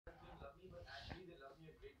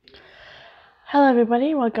Hello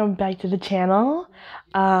everybody, welcome back to the channel.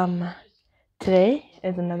 Today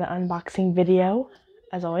is another unboxing video,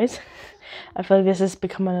 as always. I feel like this is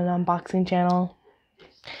becoming an unboxing channel.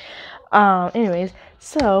 Anyways,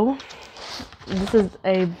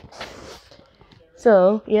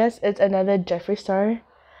 yes, it's another Jeffree Star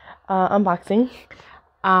unboxing.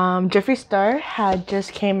 Jeffree Star had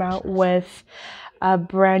just came out with a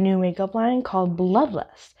brand new makeup line called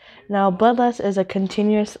Bloodlust. Now, Bloodlust is a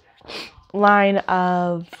continuous line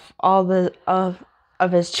of all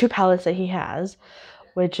of his two palettes that he has,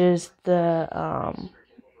 which is the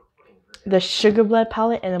sugar blood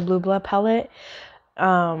palette and the blue blood palette.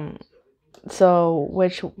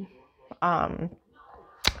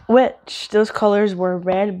 Which those colors were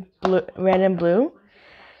red and blue,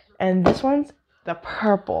 and this one's the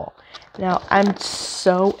purple. Now I'm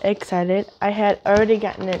so excited. I had already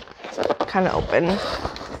gotten it kind of open,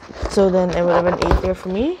 so then it would have been easier for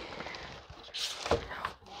me.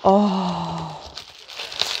 Oh,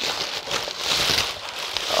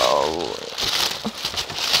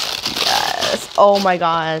 yes. Oh my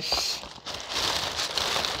gosh.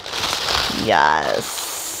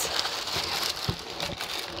 Yes.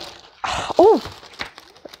 Oh.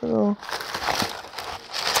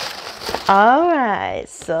 Alright,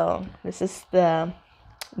 so this is the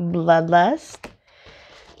Bloodlust.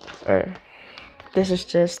 Or this is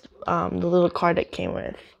just the little card it came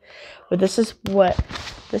with. But this is what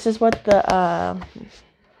the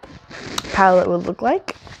palette would look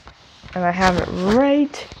like. And I have it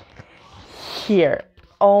right here.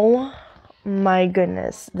 Oh my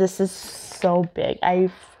goodness. This is so big. I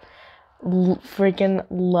freaking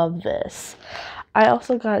love this. I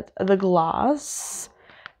also got the gloss.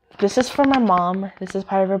 This is for my mom. This is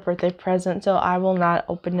part of her birthday present, so I will not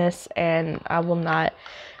open this and I will not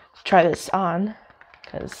try this on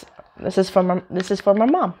because this is for my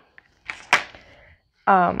mom.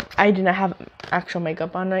 I do not have actual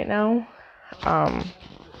makeup on right now.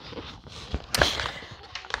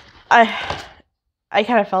 I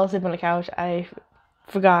kind of fell asleep on the couch. I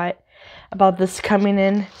forgot about this coming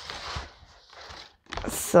in.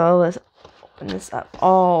 So let's open this up.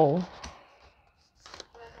 Oh.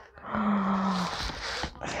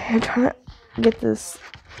 Okay, I'm trying to get this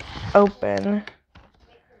open.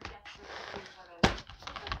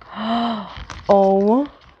 Oh.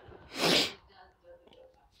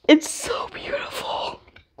 It's so beautiful.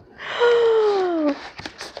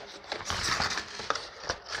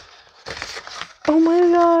 Oh my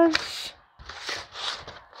gosh.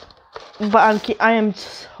 But I am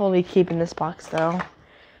totally keeping this box though.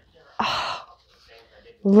 Oh,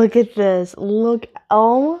 look at this. Look.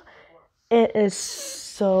 Oh, it is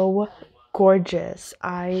so gorgeous.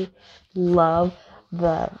 I love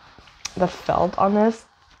the felt on this.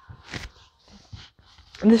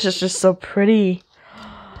 This is just so pretty.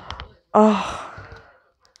 Oh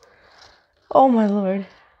my lord.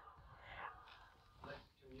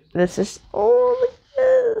 This is, oh, look at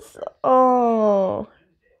this. Oh,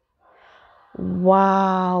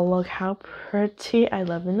 wow, look how pretty. I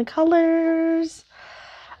love in the colors.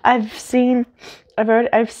 I've seen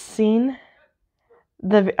Jeffree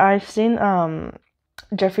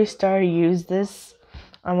Star use this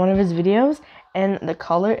on one of his videos, and the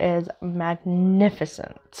color is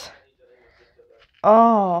magnificent.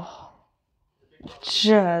 Oh,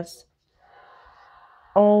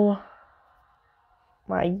 oh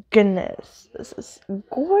my goodness, this is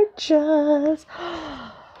gorgeous.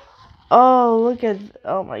 Oh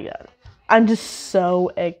my god, I'm just so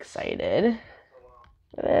excited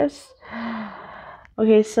for this.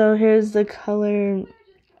 Okay, so here's the color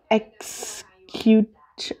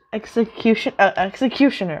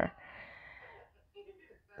Executioner.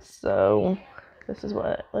 So this is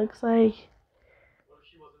what it looks like.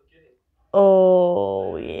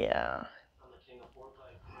 Oh yeah.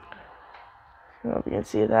 I don't know if you can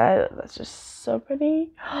see that. That's just so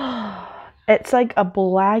pretty. It's like a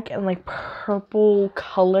black and like purple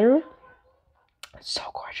color. It's so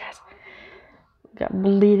gorgeous. We got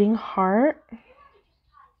bleeding heart.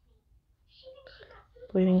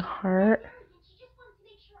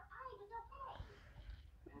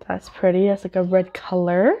 That's pretty. That's like a red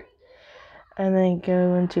color. And then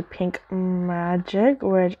go into Pink Magic,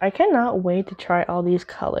 which I cannot wait to try all these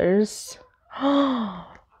colors.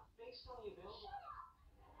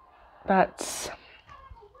 That's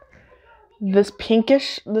this pink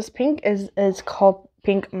is called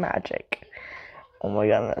Pink Magic. Oh my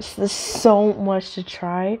goodness, there's so much to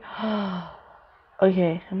try.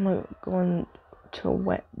 Okay, I'm gonna go into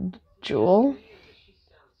Wet Jewel.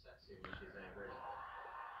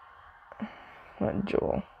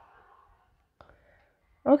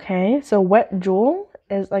 Okay, so Wet Jewel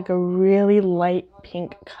is like a really light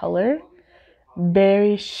pink color.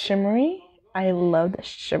 Very shimmery. I love the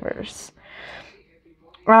shimmers.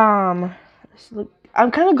 I'm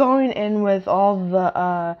kind of going in with all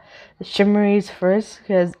the shimmeries first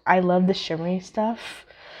because I love the shimmery stuff.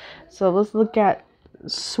 So let's look at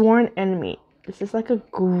Sworn Enemy. This is like a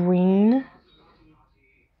green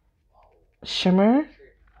shimmer.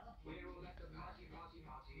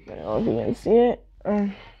 I don't know if you can see it.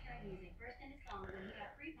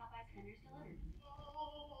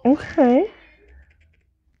 Okay.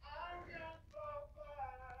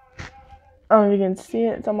 Oh, you can see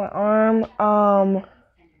it. It's on my arm.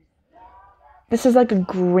 This is like a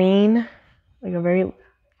green, like a very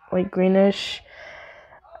like greenish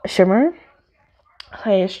shimmer.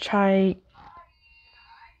 Okay, let's try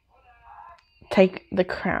Take the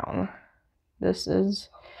Crown. This is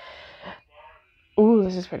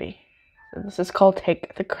this is pretty. So this is called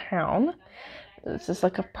Take the Crown. This is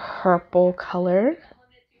like a purple color,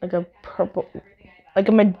 like a purple, like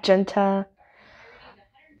a magenta.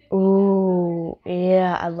 Ooh,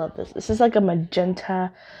 yeah, I love this. This is like a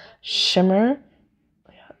magenta shimmer.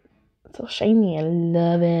 It's so shiny. I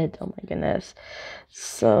love it. Oh my goodness.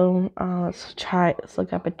 So let's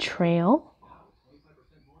look at Betrayal.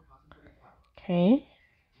 Okay.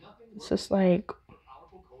 It's just like,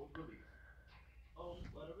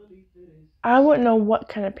 I wouldn't know what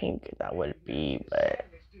kind of pink that would be, but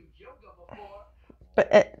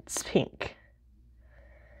it's pink.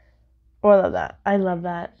 Oh, I love that. I love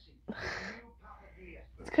that.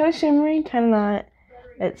 It's kind of shimmery, kind of not.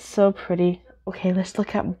 It's so pretty. Okay, let's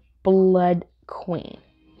look at Blood Queen.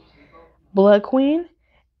 Blood Queen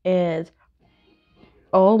is,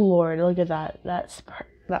 oh Lord, look at that.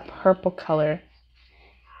 That purple color.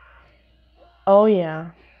 Oh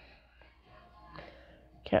yeah.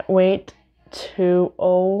 Can't wait to,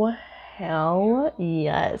 oh hell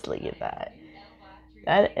yes, look at that.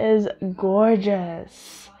 That is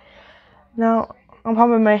gorgeous. Now, I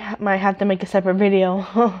probably might have to make a separate video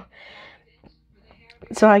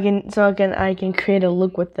so I can create a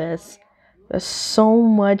look with this. There's so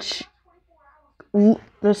much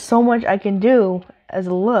I can do as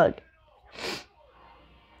a look.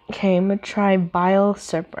 Okay, I'm gonna try Bile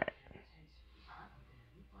Serpent.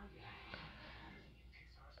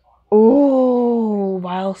 Ooh,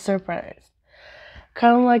 Vile Serpent.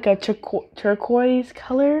 Kind of like a turquoise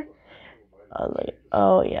color.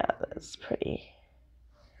 Oh yeah, that's pretty.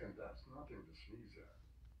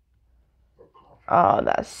 Oh,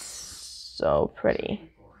 that's so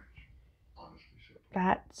pretty.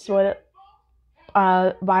 That's what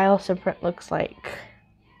Vile Serpent looks like.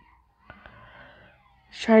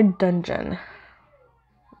 Try Dungeon.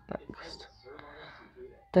 Next.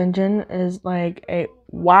 Dungeon is like a,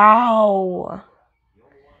 wow,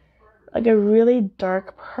 like a really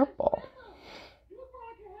dark purple.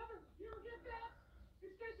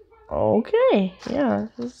 Okay, yeah,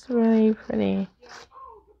 this is really pretty.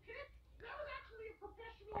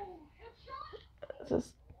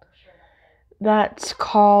 That's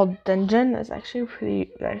called Dungeon. That's actually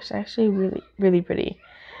pretty. That's actually really pretty.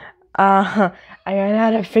 I ran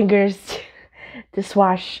out of fingers to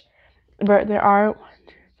swatch, but there are 1, 2,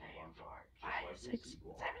 3, 4, 5, 6, 7,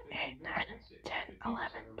 8, 9, 10,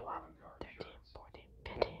 11, 12, 13, 14,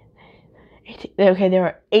 15, 18. Okay, there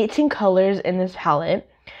are 18 colors in this palette.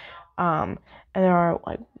 And there are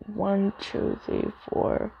like 1, 2, 3,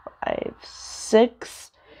 4, 5,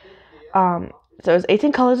 6. So there's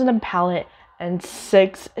 18 colors in the palette and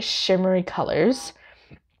 6 shimmery colors.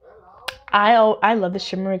 I love the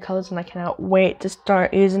shimmery colors and I cannot wait to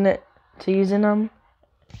start using them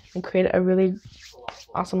and create a really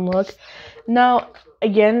awesome look. Now,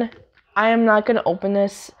 again, I am not gonna open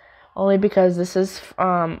this only because this is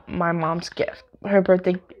my mom's gift. Her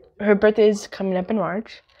birthday is coming up in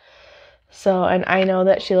March. So, and I know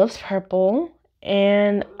that she loves purple,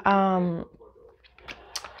 and so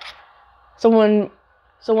when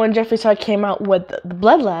Jeffree Star came out with the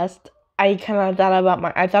Bloodlust, I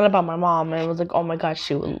thought about my mom and was like, oh my gosh,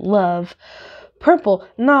 she would love purple.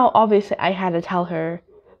 Now, obviously, I had to tell her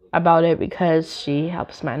about it because she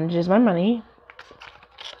helps manages my money,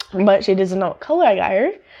 but she doesn't know what color I got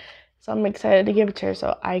her, so I'm excited to give it to her.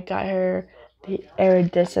 So I got her the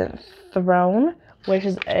Iridescent Throne, which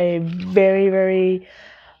is a very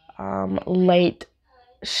light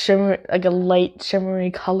shimmer, like a light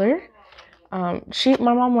shimmery color. My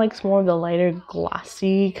mom likes more of the lighter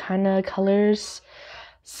glossy kind of colors,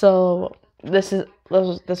 so this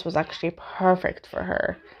was actually perfect for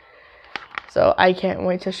her. So I can't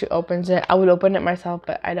wait till she opens it. I would open it myself,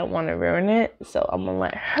 but I don't want to ruin it, so I'm gonna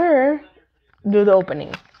let her do the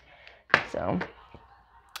opening. So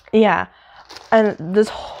yeah, and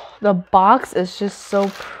the box is just so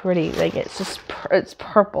pretty. Like it's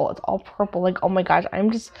purple. It's all purple. Like, oh my gosh,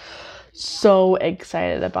 I'm just so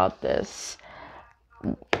excited about this.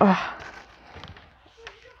 Ugh.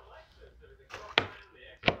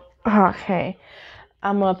 Okay,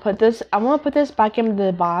 I'm gonna put this back in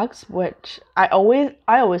the box, which I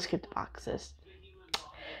always keep the boxes.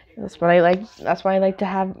 That's what I like. That's why I like to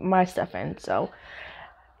have my stuff in. So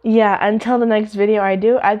yeah, until the next video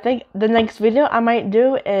I think the next video I might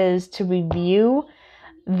do is to review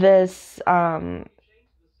this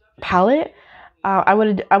palette. I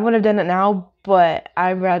would have done it now, but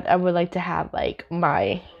I would like to have like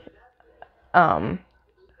my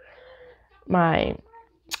my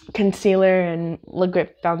concealer and liquid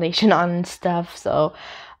foundation on and stuff. So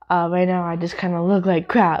right now I just kind of look like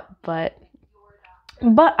crap, but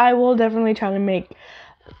I will definitely try to make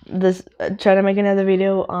another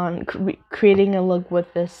video on creating a look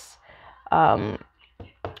with this from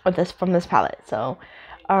this palette. So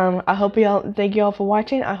I hope thank you all for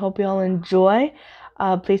watching. I hope you all enjoy.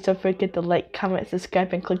 Please don't forget to like, comment,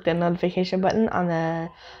 subscribe, and click the notification button on the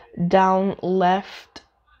down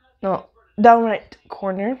right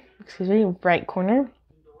corner. Excuse me, right corner.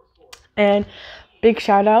 And big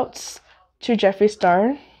shout outs to Jeffree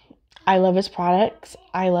Star. I love his products.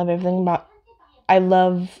 I love everything about. I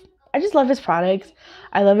just love his products.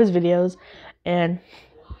 I love his videos, and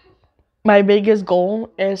my biggest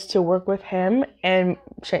goal is to work with him and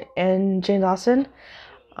Jane Dawson,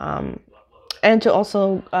 and to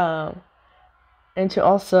also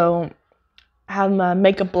have my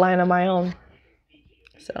makeup line of my own.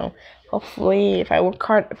 So hopefully, if I work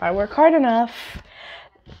hard enough,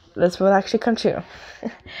 this will actually come true.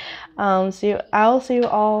 I'll see you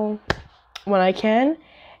all when I can,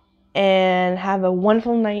 and have a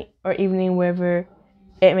wonderful night or evening wherever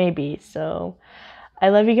it may be. So I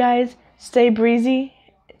love you guys. Stay breezy,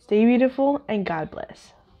 stay beautiful, and God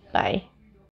bless. Bye.